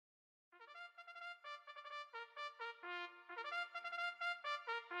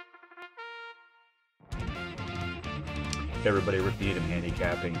Hey everybody, Rick Needham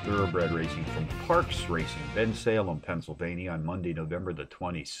handicapping thoroughbred racing from Parx Racing, Bensalem, Pennsylvania on Monday, November the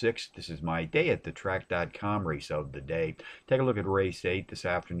 26th. This is my day at the track.com race of the day. Take a look at race 8 this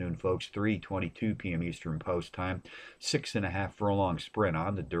afternoon, folks. 3:22 p.m. Eastern Post Time. 6.5 furlong sprint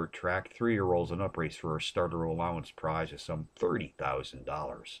on the dirt track. 3-year-olds and up race for a starter allowance prize of some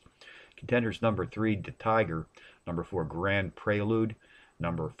 $30,000. Contenders number 3, the Tiger. Number 4, Grand Prelude.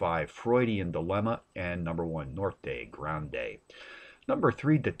 Number 5, Freudian Dilemma, and number 1, Norte Grande. Number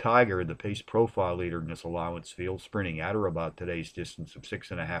 3, the Tiger, the pace profile leader in this allowance field, sprinting at or about today's distance of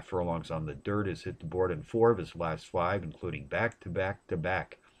 6.5 furlongs on the dirt, has hit the board in 4 of his last 5, including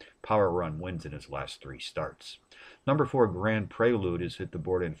back-to-back-to-back power run wins in his last 3 starts. Number 4, Grand Prelude, has hit the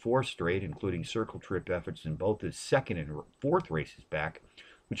board in 4 straight, including circle trip efforts in both his second and fourth races back,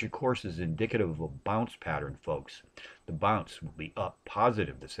 which of course is indicative of a bounce pattern, folks. The bounce will be up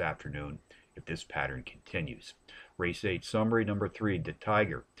positive this afternoon if this pattern continues. Race 8 summary, number 3, the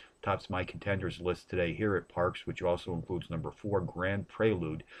Tiger, tops my contenders list today here at Parx, which also includes number 4, Grand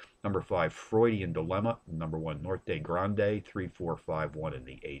Prelude, number 5, Freudian Dilemma, number 1, Norte Grande, 3, 4, 5, 1 in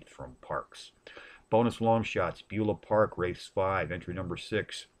the 8th from Parx. Bonus long shots, Beulah Park, race 5, entry number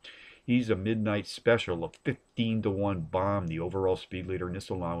 6. He's a midnight special of 15-1 bomb, the overall speed leader in this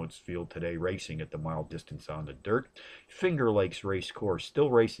allowance field today, racing at the mile distance on the dirt. Finger Lakes race course, still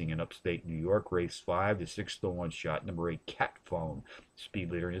racing in upstate New York, race 5, the 6-1 shot, number 8, Cat Phone,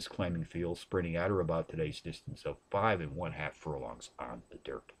 speed leader in his claiming field, sprinting at or about today's distance of 5.5 furlongs on the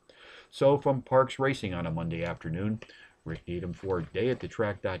dirt. So from Parx Racing on a Monday afternoon, Rick Needham for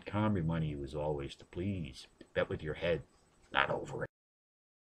DayAtTheTrack.com, reminding you as always to please bet with your head, not over it.